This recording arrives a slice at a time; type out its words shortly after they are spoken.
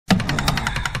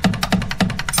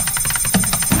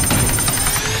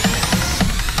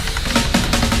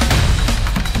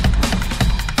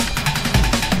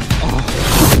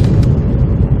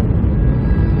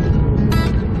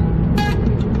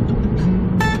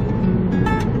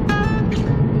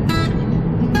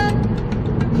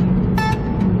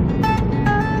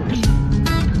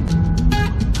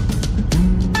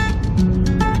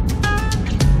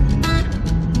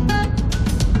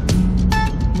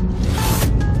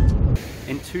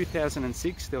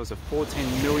2006, there was a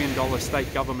 $14 million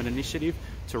state government initiative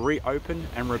to reopen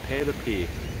and repair the pier.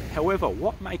 However,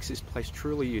 what makes this place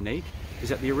truly unique is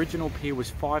that the original pier was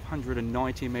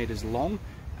 590 metres long,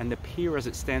 and the pier as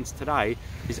it stands today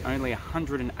is only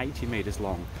 180 metres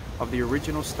long of the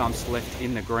original stumps left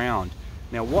in the ground.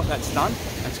 Now what that's done,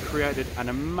 it's created an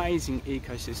amazing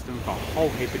ecosystem for a whole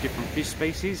heap of different fish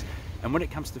species, and when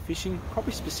it comes to fishing,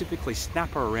 probably specifically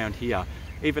snapper around here,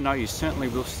 even though you certainly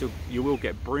will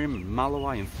get bream,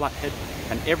 mulloway and flathead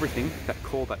and everything that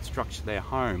call that structure their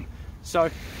home. So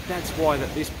that's why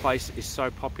this place is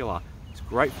so popular. It's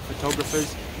great for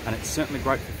photographers, and it's certainly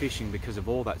great for fishing because of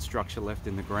all that structure left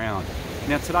in the ground.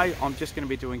 Now today I'm just going to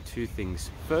be doing two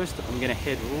things. First, I'm going to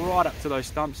head right up to those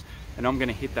stumps and I'm going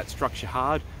to hit that structure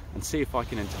hard and see if I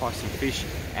can entice some fish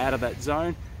out of that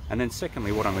zone. And then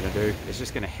secondly, what I'm going to do is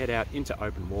just going to head out into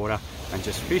open water and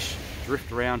just fish,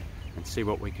 drift around and see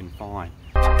what we can find.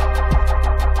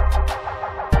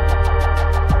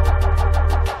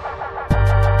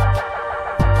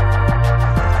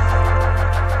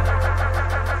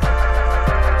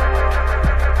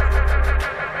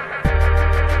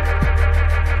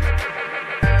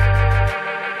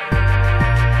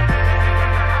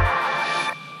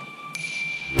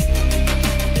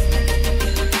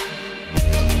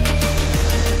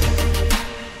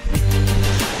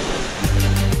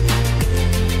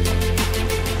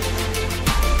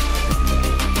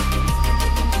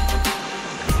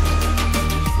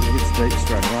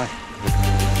 Straight away.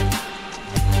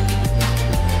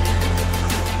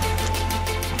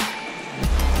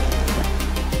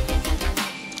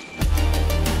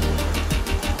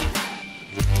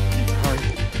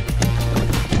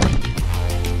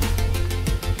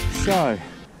 So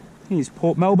here's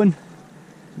Port Melbourne.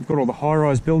 We've got all the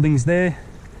high-rise buildings there,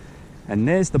 and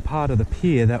there's the part of the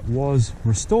pier that was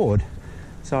restored.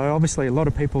 So obviously a lot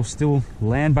of people still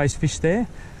land-based fish there.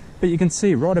 But you can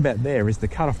see right about there is the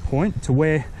cut-off point to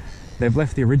where they've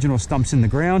left the original stumps in the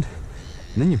ground.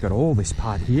 And then you've got all this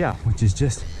part here, which is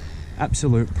just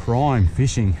absolute prime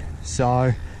fishing.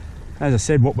 So, as I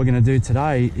said, what we're going to do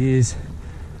today is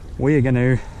we are going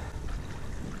to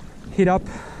hit up.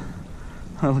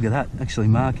 Oh, look at that, actually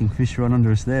marking fish right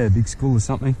under us there, a big school or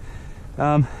something.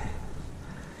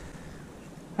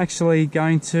 Actually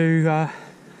going to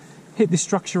hit this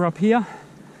structure up here.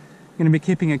 Going to be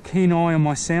keeping a keen eye on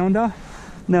my sounder.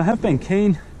 Now I have been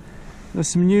keen. There's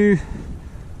some new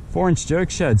 4-inch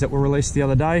jerk shads that were released the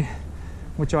other day,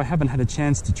 which I haven't had a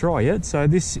chance to try yet. So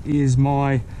this is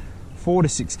my 4 to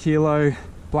 6 kilo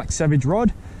Black Savage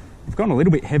rod. I've gone a little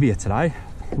bit heavier today.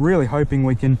 Really hoping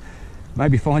we can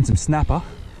maybe find some snapper.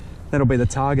 That'll be the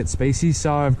target species.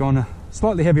 So I've gone a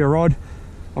slightly heavier rod.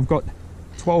 I've got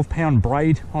 12-pound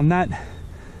braid on that.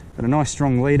 Got a nice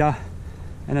strong leader.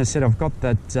 And as I said, I've got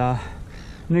that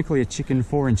nuclear chicken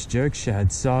 4-inch jerk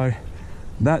shad, so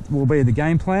that will be the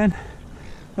game plan.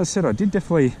 As I said, I did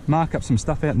definitely mark up some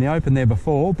stuff out in the open there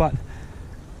before, but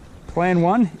plan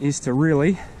one is to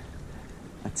really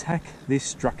attack this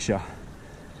structure.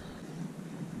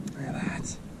 Look at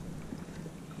that.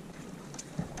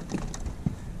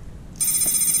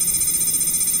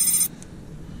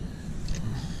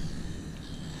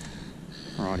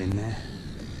 Right in there.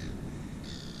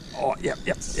 Oh, yep.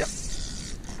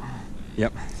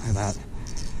 Yep, look at that.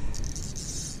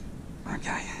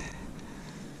 Okay.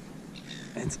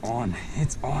 It's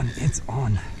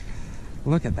on.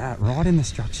 Look at that, right in the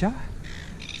structure.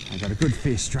 I got a good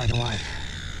fish straight away.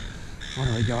 What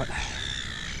do we got?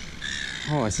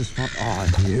 Oh, it's just fun. Oh,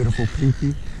 beautiful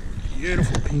pinky.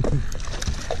 Beautiful pinky.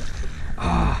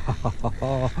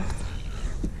 Oh.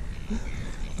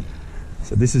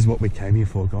 So this is what we came here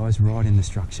for, guys, right in the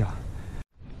structure.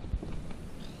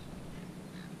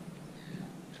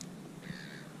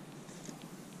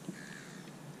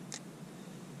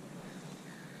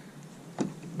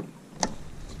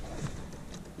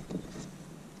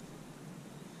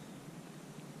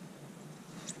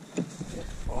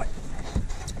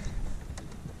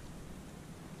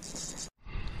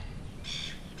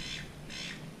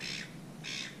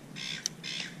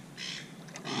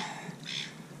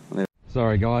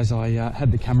 Sorry guys, I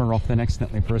had the camera off then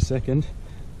accidentally for a second,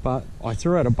 but I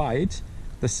threw out a bait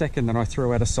the second that I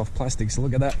threw out a soft plastic. So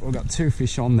look at that, we've got 2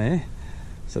 fish on there.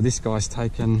 So this guy's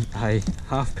taken a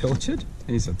half pilchard.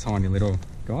 He's a tiny little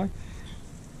guy.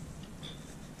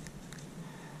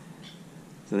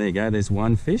 So there you go, there's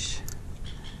 1 fish.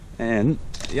 And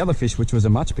the other fish, which was a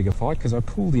much bigger fight because I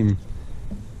pulled him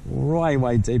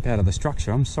way deep out of the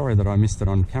structure. I'm sorry that I missed it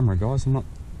on camera, guys. I'm not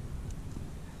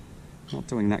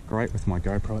doing that great with my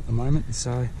GoPro at the moment.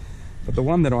 So, but the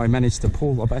one that I managed to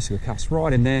pull, I basically cast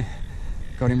right in there,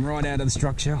 got him right out of the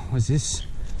structure, was this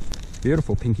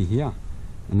beautiful pinky here.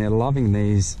 And they're loving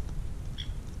these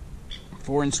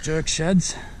 4-inch jerk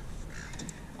shads.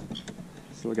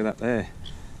 So look at that there.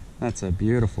 That's a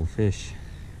beautiful fish.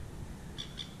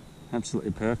 Absolutely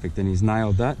perfect, and he's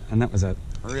nailed that, and that was a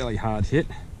really hard hit.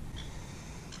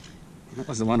 That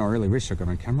was the one I really wish I got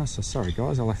on camera, so sorry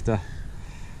guys, I'll have to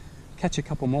catch a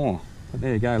couple more. But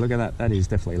there you go, look at that, that is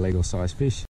definitely a legal size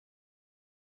fish.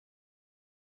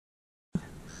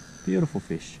 Beautiful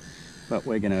fish, but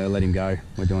we're gonna let him go.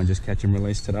 We're doing just catch and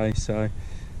release today, so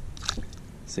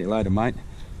see you later mate.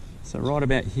 So right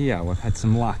about here, we've had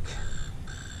some luck.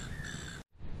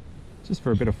 Just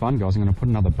for a bit of fun guys, I'm going to put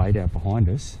another bait out behind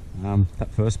us.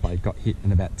 That first bait got hit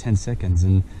in about 10 seconds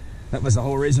and that was the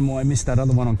whole reason why I missed that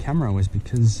other one on camera, was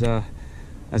because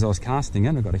as I was casting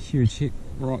it I got a huge hit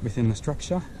right within the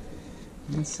structure.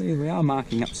 You can see we are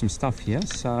marking up some stuff here,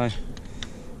 so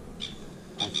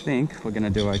I think we're going to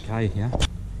do okay here.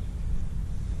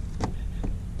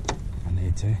 I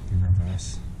need to in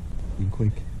reverse, in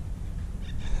quick.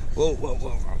 Whoa, whoa,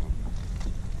 whoa, whoa.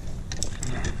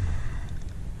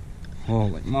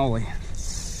 Holy moly.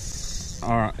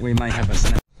 Alright, we may have a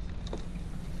snap.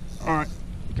 Alright,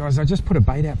 guys, I just put a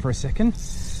bait out for a second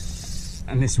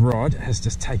and this rod has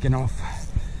just taken off.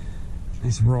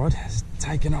 This rod has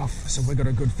taken off, so we've got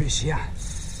a good fish here.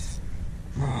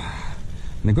 Oh.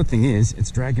 And the good thing is, it's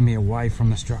dragging me away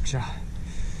from the structure.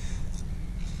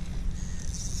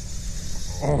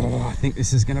 Oh, I think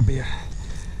this is going to be a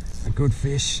good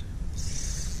fish.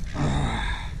 Oh.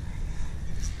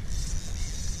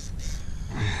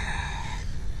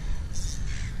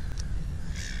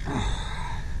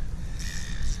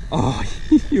 Oh,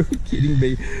 you're kidding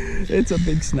me. It's a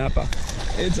big snapper.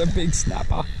 It's a big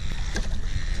snapper.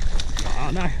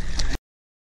 Oh no.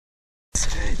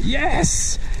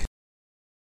 Yes!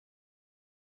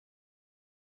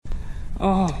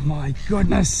 Oh my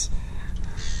goodness.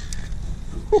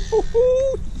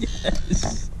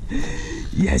 Yes.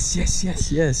 Yes, yes,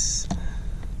 yes, yes.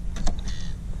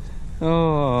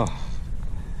 Oh.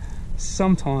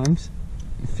 Sometimes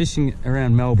fishing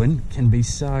around Melbourne can be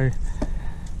so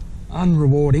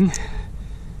unrewarding.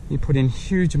 You put in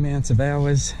huge amounts of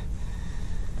hours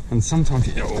and sometimes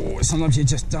you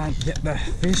just don't get the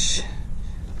fish.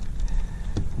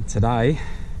 And today,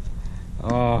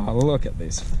 oh look at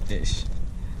this fish.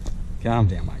 Calm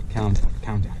down mate, calm down,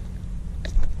 calm down.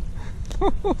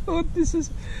 This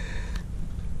is...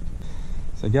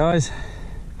 So guys,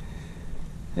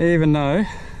 even though,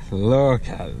 look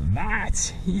at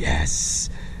that, yes!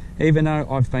 Even though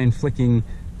I've been flicking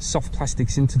soft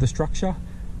plastics into the structure,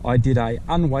 I did a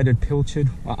unweighted pilchard,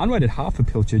 unweighted half a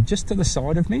pilchard just to the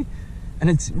side of me, and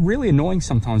it's really annoying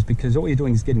sometimes because all you're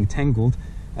doing is getting tangled,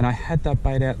 and I had that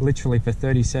bait out literally for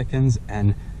 30 seconds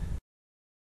and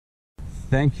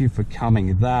thank you for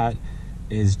coming. That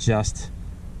is just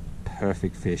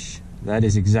perfect fish. That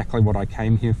is exactly what I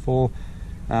came here for.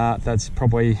 That's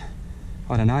probably,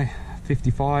 I don't know,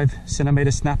 55 centimeter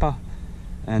snapper,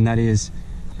 and that is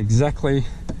exactly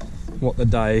what the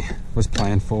day was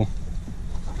planned for.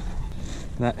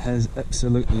 That has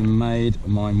absolutely made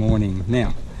my morning.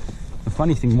 Now, the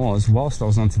funny thing was, whilst I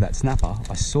was onto that snapper,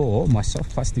 I saw my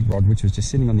soft plastic rod, which was just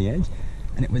sitting on the edge,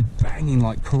 and it was banging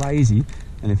like crazy.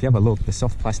 And if you have a look, the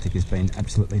soft plastic has been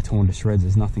absolutely torn to shreds.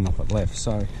 There's nothing off it left.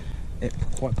 So it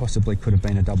quite possibly could have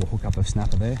been a double hookup of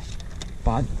snapper there.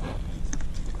 But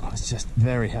I was just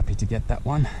very happy to get that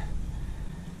one.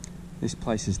 This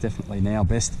place is definitely now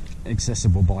best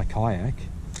accessible by kayak,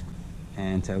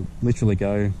 and to literally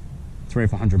go 300 or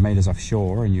 400 meters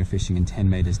offshore and you're fishing in 10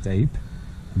 meters deep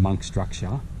amongst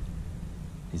structure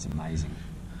is amazing.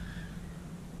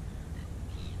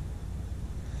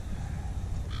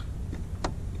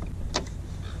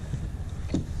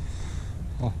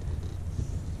 Oh,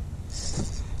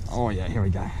 oh yeah, here we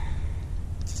go.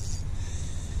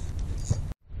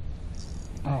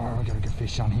 Oh, we've got a good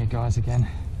fish on here guys again.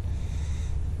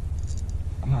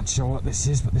 I'm not sure what this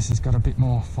is, but this has got a bit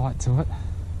more fight to it.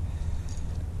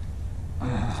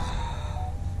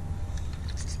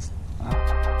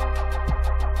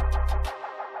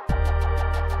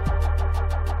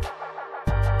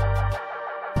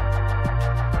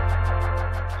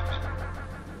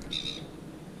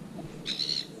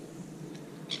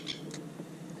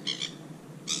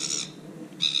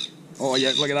 Oh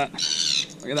yeah, look at that.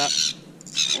 Look at that.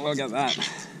 Look at that.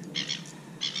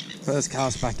 First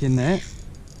cast back in there.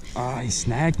 Oh, he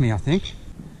snagged me, I think.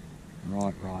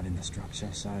 Right in the structure.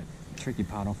 So, the tricky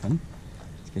part often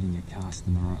is getting your cast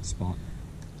in the right spot.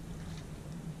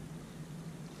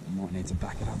 I might need to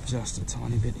back it up just a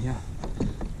tiny bit here.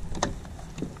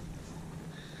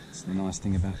 That's the nice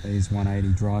thing about these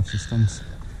 180 drive systems.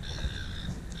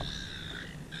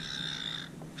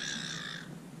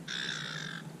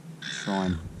 Try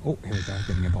and, oh, here we go,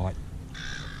 getting a bite.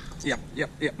 Yep.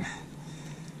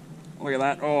 Look at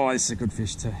that. Oh, this is a good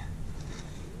fish too.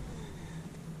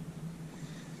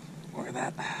 Look at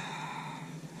that.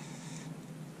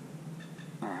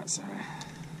 Alright, so,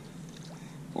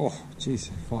 oh, jeez,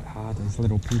 they fight hard, those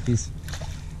little pinkies.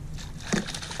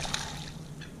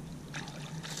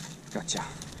 Gotcha.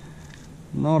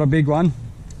 Not a big one,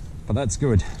 but that's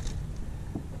good.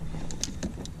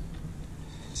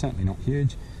 Certainly not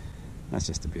huge. That's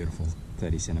just a beautiful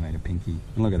 30 centimetre pinky.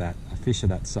 And look at that, a fish of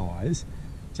that size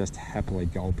just happily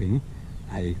gulping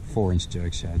a 4-inch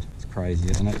jerk shad. It's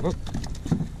crazy, isn't it? Oop.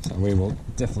 So we will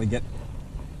definitely get,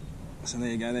 so there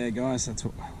you go there guys, that's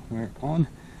what we're on.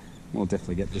 We'll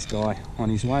definitely get this guy on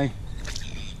his way.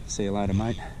 See you later,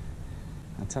 mate.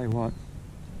 I'll tell you what,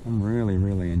 I'm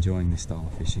really enjoying this style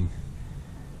of fishing.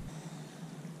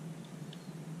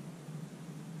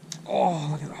 Oh,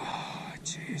 look at that. Oh,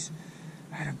 jeez.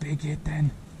 I had a big hit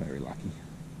then. Very lucky.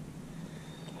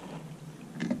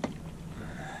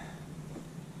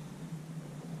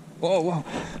 Whoa.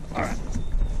 Alright.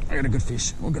 I got a good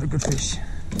fish. We've got a good fish.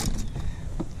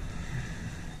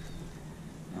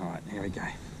 Alright, here we go.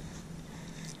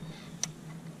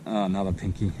 Oh, another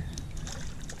pinky.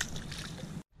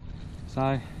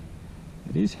 So,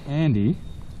 it is handy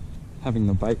having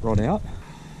the bait rod out.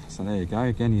 So there you go.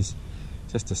 Again, he's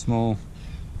just a small,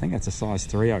 I think that's a size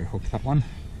 3/0 hook, that one.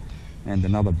 And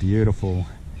another beautiful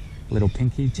little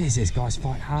pinky. Geez, these guys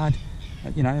fight hard.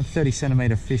 You know, 30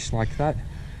 centimetre fish like that.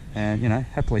 And, you know,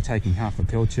 happily taking half a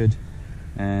pilchard.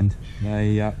 And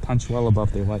they punch well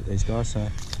above their weight, these guys. So,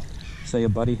 see your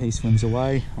buddy, he swims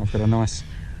away. I've got a nice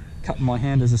cut in my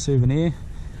hand as a souvenir.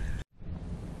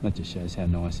 That just shows how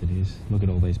nice it is. Look at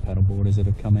all these paddle boarders that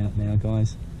have come out now,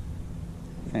 guys.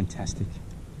 Fantastic.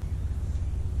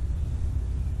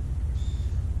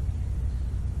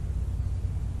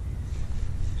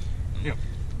 Yep,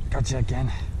 gotcha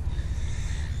again.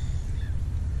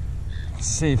 Let's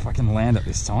see if I can land it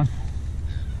this time.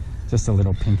 Just a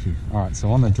little pinky. Alright,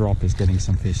 so on the drop is getting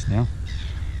some fish now.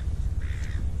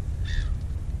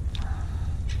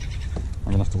 I'm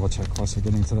going to have to watch how close we're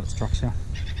getting to that structure.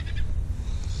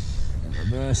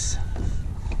 Reverse.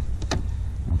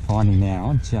 I'm finding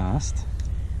now just,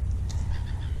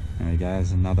 there we go,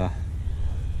 there's another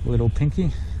little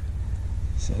pinky.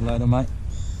 See you later, mate.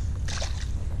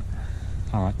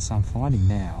 Alright, so I'm finding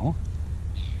now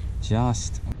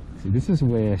just, see, this is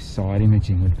where side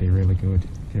imaging would be really good.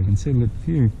 You can see a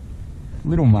few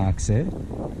little marks there,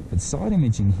 but side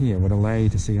imaging here would allow you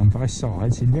to see on both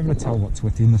sides. You'd be able to tell what's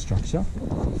within the structure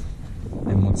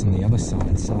and what's on the other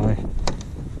side. So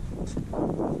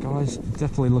guys,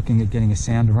 definitely looking at getting a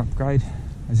sounder upgrade.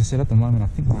 As I said, at the moment I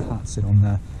think my heart's set on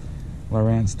the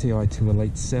Lowrance TI2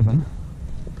 Elite 7.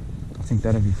 I think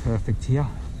that'd be perfect here.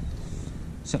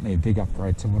 Certainly a big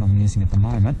upgrade to what I'm using at the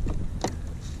moment.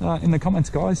 In the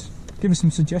comments, guys, give us some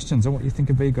suggestions on what you think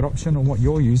would be a good option, or what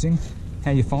you're using,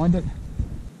 how you find it.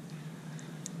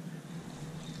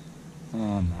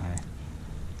 Oh no.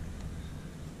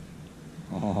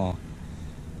 Oh,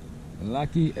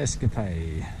 lucky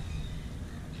escapade.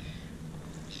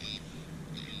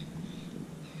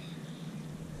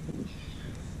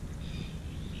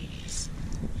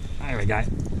 There we go,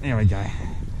 there we go.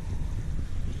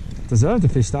 Deserved a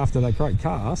fish after that great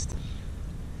cast.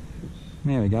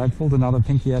 There we go, pulled another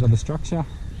pinky out of the structure.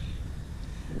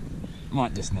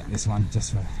 Might just net this one,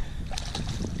 just for,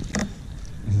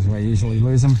 this is where you usually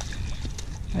lose them.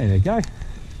 There you go,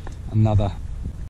 another